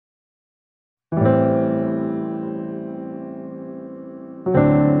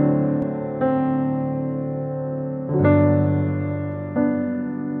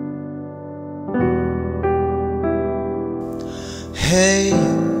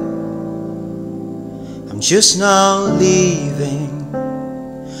I'm just now leaving.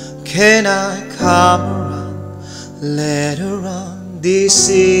 Can I come around later on this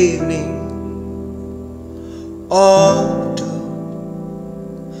evening? Or do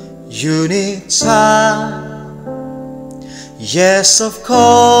you need time? Yes, of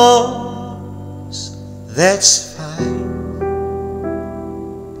course, that's fine.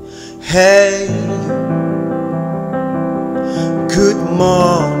 Hey, good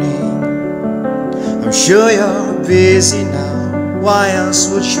morning. I'm sure you're busy now. Why else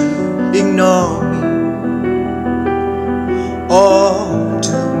would you ignore me? Or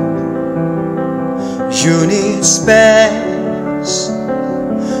do you need space?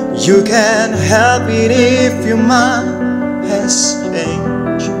 You can help it if your mind has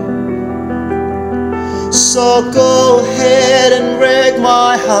changed. So go ahead and break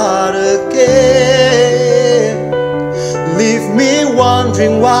my heart again. Leave me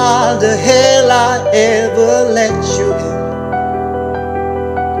wondering why the hell I ever let you in.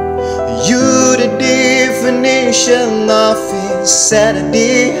 You the definition of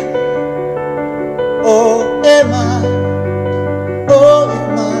insanity. Oh, am I? Oh, it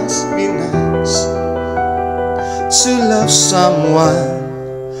must be nice to love someone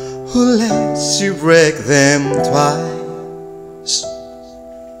who lets you break them twice.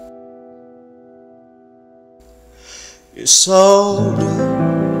 You're so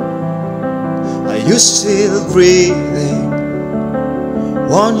blue. Are you still breathing?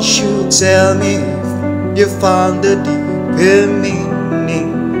 Won't you tell me if you found the deeper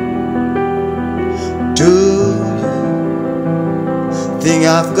meaning? Do you think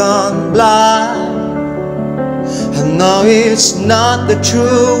I've gone blind? I know it's not the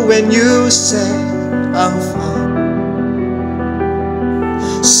truth when you say I'm fine.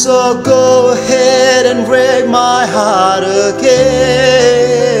 So go ahead and break my heart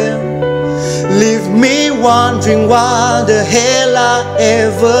again. Leave me wondering why the hell I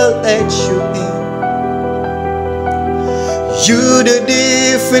ever let you in. You the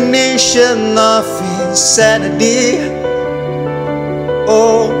definition of insanity.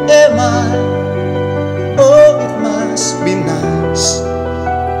 Oh, am I? Oh, it must be nice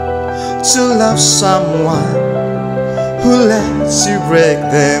to love someone who lets you break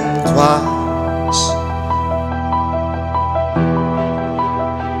them twice.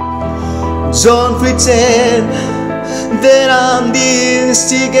 Don't pretend that I'm the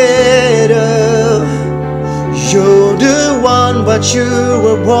instigator. You're the one, but you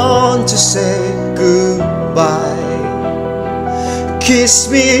were born to say goodbye. Kiss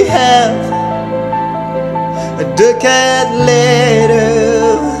me half a decade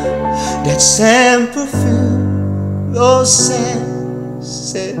later. That same perfume, those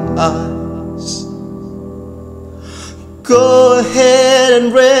sad eyes. Go ahead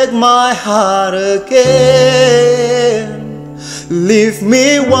and break my heart again. Leave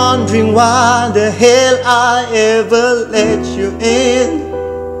me wondering why the hell I ever let you in.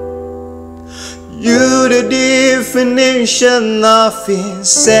 You the definition of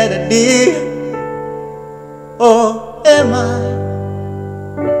insanity. Oh, am I?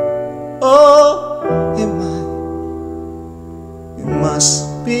 Oh, am I? It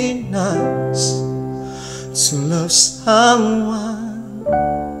must be nice to love someone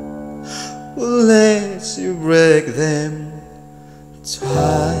who lets you break them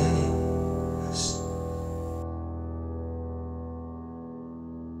twice.